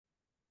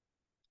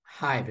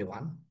Hi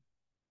everyone.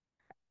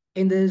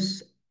 In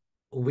this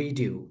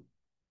video,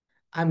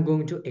 I'm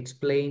going to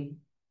explain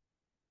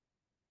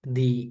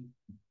the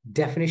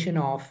definition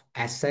of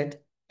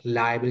asset,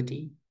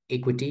 liability,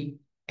 equity,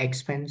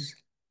 expense,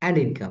 and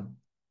income.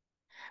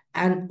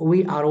 And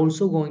we are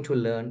also going to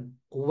learn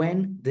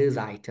when these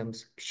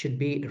items should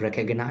be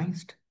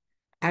recognized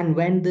and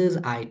when these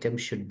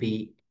items should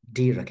be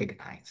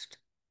de-recognized.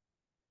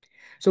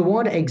 So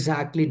what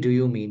exactly do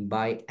you mean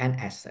by an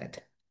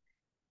asset?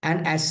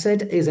 An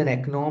asset is an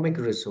economic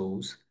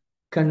resource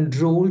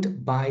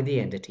controlled by the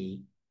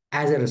entity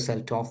as a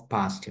result of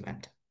past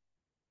event.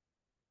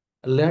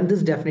 Learn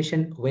this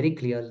definition very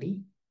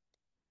clearly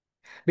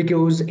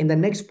because in the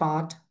next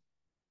part,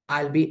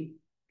 I'll be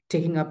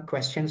taking up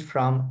questions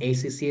from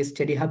ACCA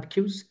Study Hub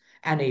Qs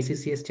and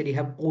ACCA Study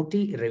Hub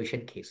OT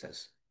revision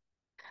cases.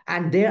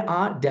 And there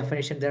are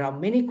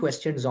many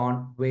questions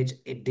on which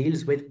it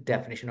deals with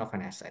definition of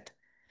an asset.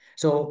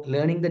 So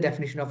learning the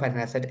definition of an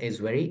asset is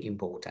very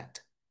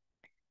important.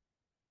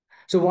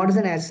 So what is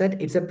an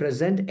asset? It's a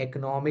present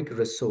economic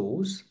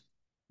resource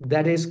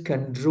that is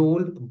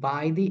controlled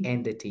by the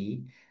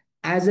entity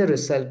as a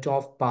result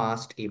of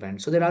past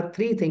events. So there are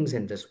three things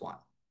in this one.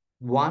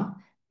 One,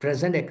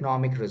 present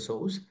economic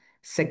resource.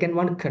 Second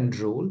one,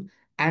 control.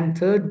 And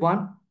third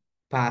one,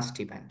 past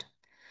event.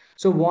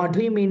 So what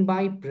do you mean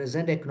by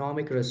present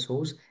economic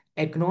resource?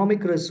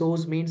 Economic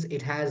resource means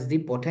it has the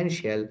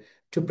potential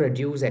to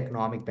produce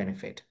economic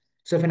benefit.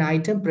 So if an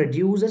item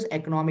produces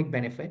economic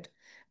benefit,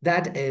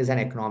 that is an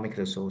economic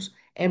resource.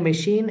 A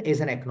machine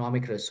is an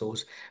economic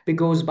resource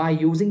because by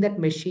using that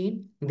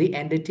machine, the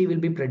entity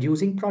will be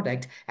producing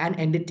product and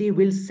entity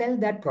will sell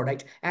that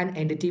product and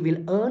entity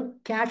will earn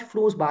cash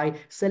flows by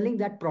selling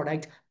that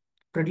product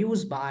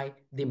produced by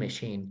the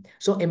machine.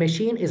 So a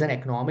machine is an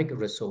economic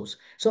resource.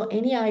 So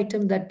any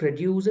item that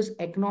produces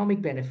economic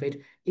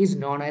benefit is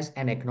known as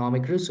an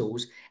economic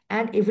resource.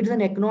 And if it is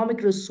an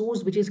economic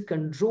resource which is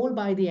controlled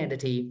by the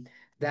entity,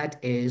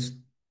 that is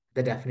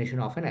the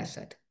definition of an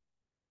asset.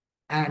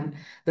 And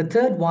the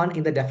third one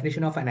in the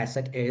definition of an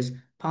asset is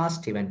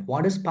past event.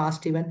 What is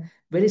past event?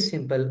 Very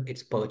simple,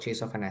 it's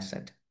purchase of an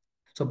asset.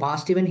 So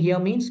past event here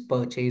means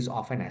purchase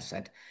of an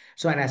asset.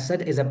 So an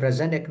asset is a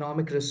present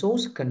economic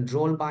resource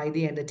controlled by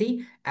the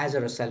entity as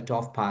a result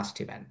of past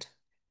event.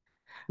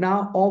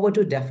 Now over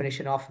to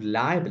definition of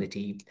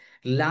liability.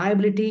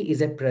 Liability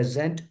is a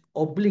present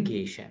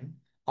obligation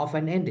of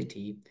an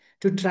entity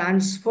to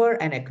transfer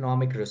an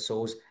economic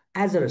resource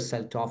as a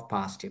result of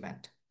past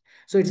event.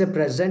 So it's a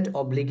present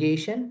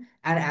obligation,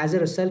 and as a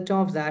result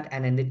of that,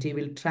 an entity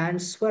will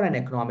transfer an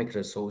economic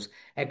resource.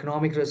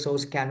 Economic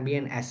resource can be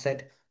an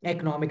asset,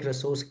 economic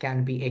resource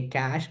can be a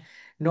cash.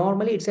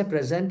 Normally, it's a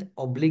present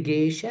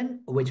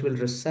obligation which will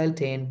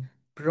result in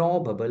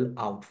probable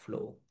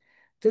outflow.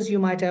 This you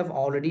might have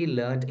already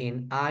learned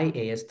in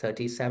IAS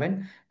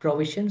 37,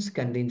 provisions,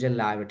 contingent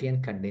liability,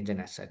 and contingent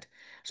asset.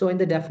 So in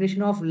the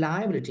definition of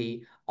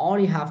liability, all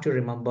you have to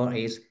remember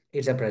is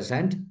it's a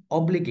present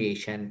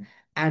obligation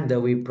and there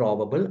will be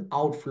probable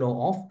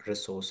outflow of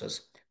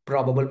resources.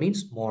 Probable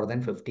means more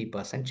than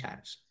 50%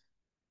 chance.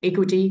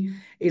 Equity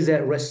is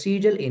a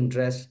residual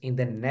interest in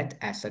the net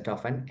asset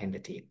of an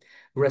entity.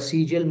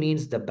 Residual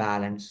means the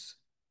balance.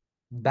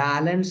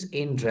 Balance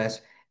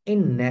interest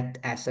in net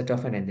asset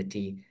of an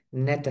entity.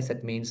 Net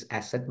asset means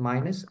asset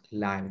minus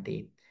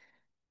liability.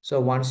 So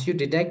once you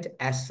deduct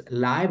as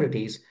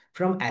liabilities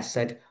from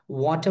asset,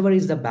 whatever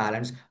is the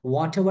balance,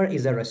 whatever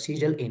is the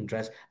residual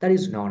interest, that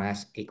is known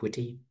as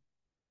equity.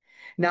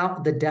 Now,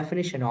 the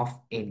definition of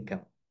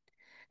income.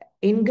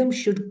 Income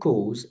should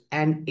cause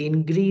an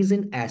increase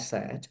in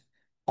asset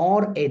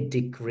or a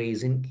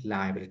decrease in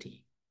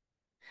liability.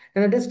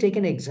 Now, let us take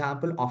an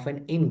example of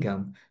an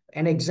income.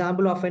 An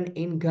example of an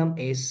income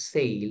is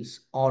sales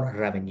or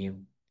revenue.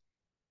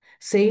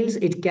 Sales,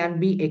 it can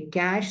be a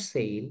cash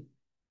sale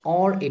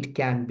or it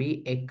can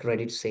be a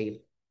credit sale.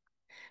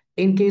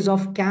 In case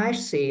of cash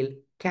sale,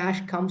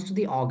 cash comes to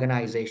the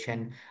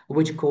organization,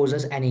 which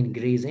causes an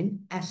increase in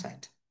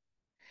asset.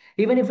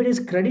 Even if it is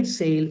credit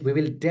sale, we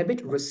will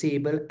debit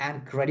receivable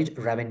and credit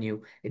revenue.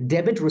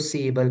 Debit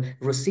receivable,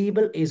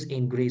 receivable is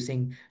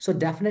increasing. So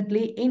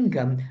definitely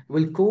income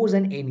will cause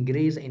an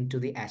increase into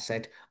the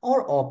asset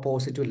or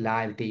opposite to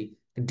liability,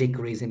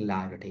 decrease in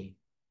liability.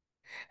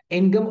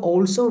 Income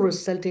also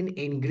result in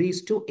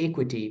increase to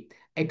equity,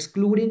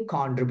 excluding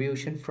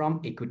contribution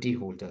from equity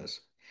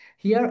holders.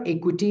 Here,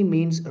 equity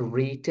means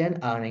retained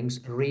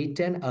earnings.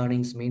 Retained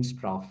earnings means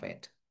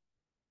profit.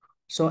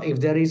 So if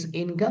there is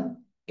income,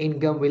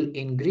 income will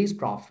increase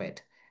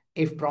profit.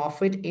 If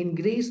profit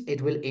increase,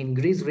 it will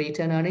increase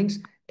return earnings.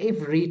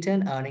 If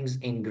return earnings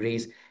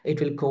increase, it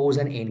will cause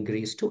an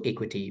increase to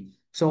equity.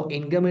 So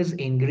income is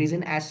increase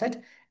in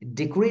asset,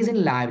 decrease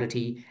in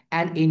liability,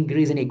 and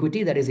increase in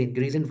equity, that is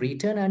increase in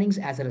return earnings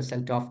as a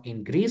result of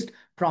increased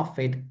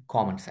profit,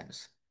 common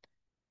sense.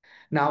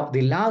 Now,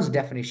 the last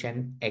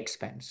definition,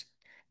 expense.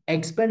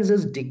 Expense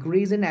is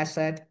decrease in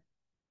asset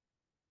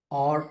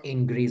or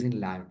increase in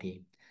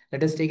liability.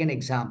 Let us take an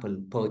example,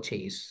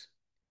 purchase.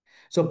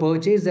 So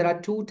purchase, there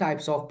are two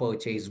types of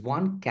purchase.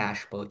 One,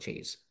 cash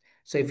purchase.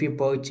 So if you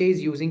purchase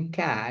using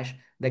cash,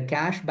 the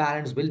cash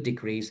balance will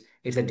decrease.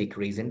 It's a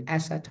decrease in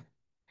asset.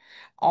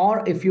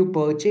 Or if you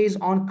purchase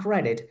on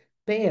credit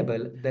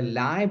payable, the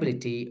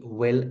liability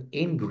will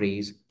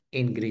increase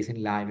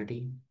in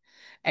liability.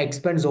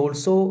 Expense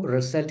also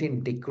result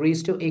in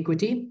decrease to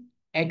equity,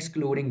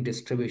 excluding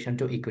distribution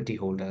to equity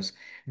holders.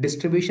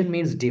 Distribution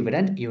means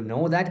dividend. You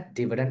know that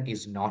dividend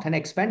is not an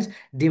expense.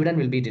 Dividend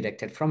will be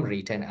deducted from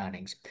retained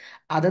earnings.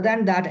 Other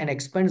than that, an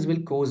expense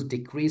will cause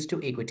decrease to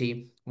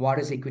equity. What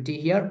is equity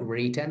here?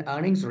 Retained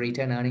earnings.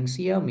 Retained earnings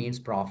here means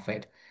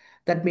profit.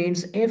 That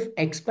means if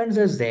expense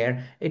is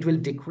there, it will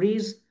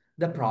decrease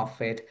the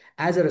profit.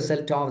 As a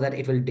result of that,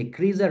 it will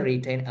decrease the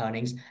retained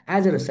earnings.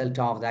 As a result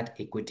of that,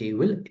 equity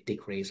will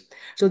decrease.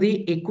 So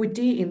the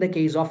equity in the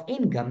case of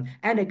income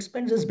and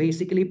expense is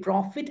basically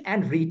profit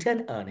and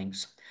retained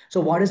earnings. So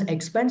what is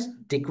expense?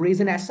 Decrease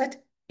in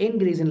asset,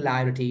 increase in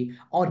liability,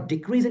 or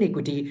decrease in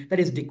equity,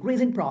 that is decrease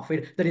in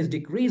profit, that is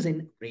decrease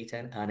in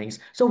retained earnings.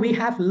 So we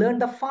have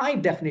learned the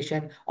five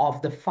definition of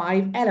the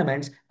five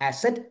elements: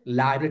 asset,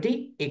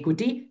 liability,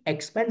 equity,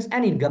 expense,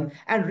 and income.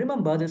 And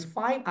remember, these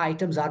five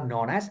items are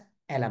known as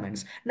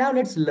elements. Now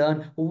let's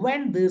learn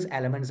when these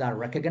elements are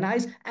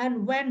recognized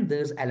and when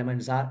these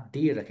elements are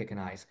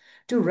de-recognized.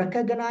 To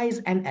recognize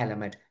an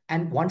element,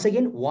 and once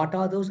again, what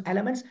are those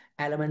elements?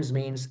 Elements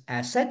means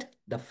asset,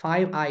 the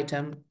five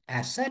item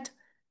asset,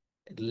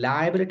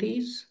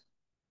 liabilities,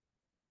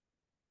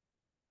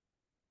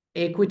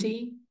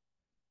 equity,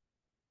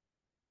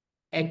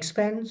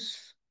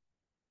 expense,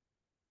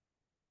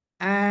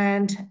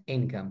 and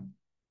income.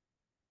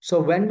 So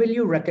when will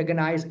you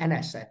recognize an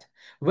asset?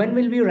 When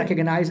will we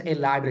recognize a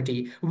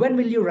liability? When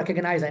will you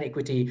recognize an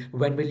equity?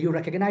 When will you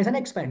recognize an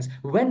expense?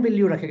 When will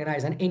you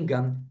recognize an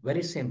income?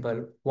 Very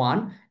simple.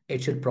 One,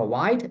 it should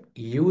provide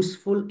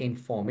useful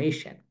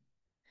information.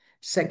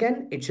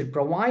 Second, it should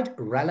provide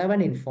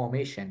relevant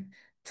information.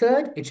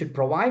 Third, it should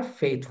provide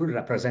faithful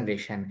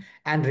representation.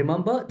 And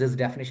remember this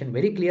definition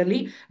very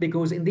clearly,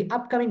 because in the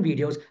upcoming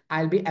videos,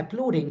 I'll be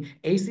uploading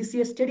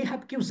ACCS Study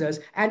Hub quizzes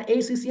and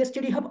ACCS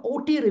Study Hub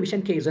OT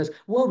revision cases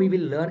where we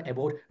will learn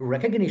about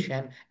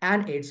recognition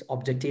and its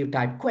objective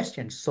type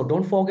questions. So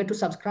don't forget to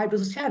subscribe to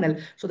this channel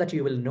so that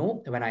you will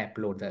know when I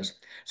upload this.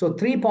 So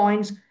 3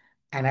 points: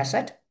 an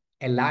asset,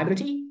 a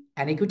liability,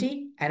 an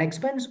equity, an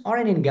expense, or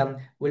an income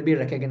will be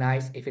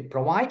recognized if it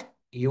provide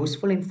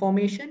useful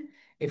information,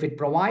 if it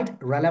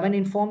provide relevant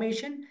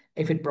information,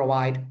 if it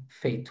provide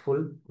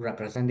faithful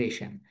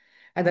representation.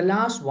 And the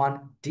last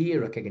one,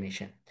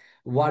 de-recognition.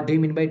 What do you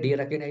mean by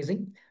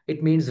de-recognizing?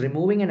 It means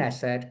removing an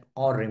asset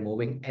or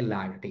removing a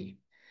liability.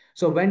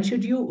 So when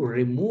should you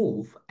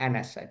remove an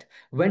asset?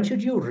 When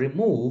should you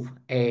remove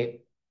a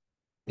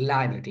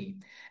liability?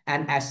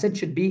 An asset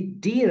should be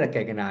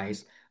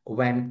de-recognized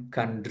when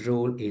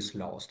control is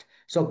lost.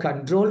 So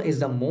control is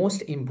the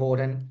most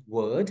important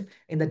word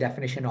in the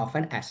definition of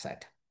an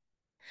asset.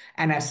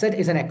 An asset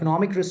is an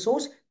economic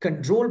resource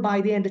controlled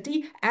by the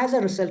entity as a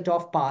result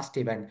of past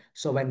event.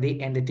 So when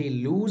the entity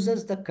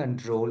loses the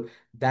control,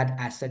 that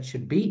asset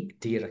should be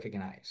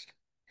de-recognized.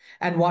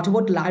 And what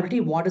about liability?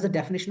 What is the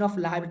definition of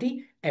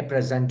liability? A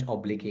present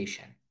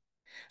obligation.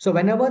 So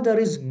whenever there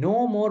is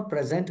no more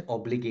present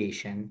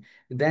obligation,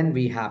 then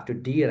we have to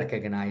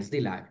de-recognize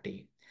the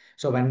liability.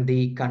 So when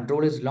the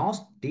control is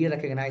lost,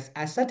 de-recognize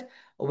asset.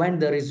 When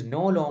there is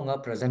no longer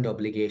present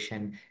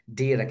obligation,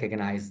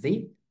 de-recognize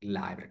the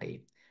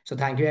liability. So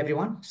thank you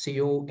everyone. See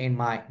you in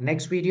my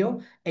next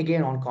video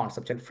again on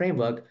conceptual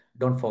framework.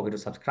 Don't forget to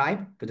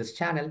subscribe to this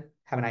channel.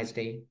 Have a nice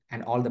day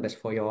and all the best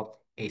for your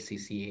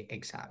ACCA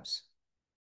exams.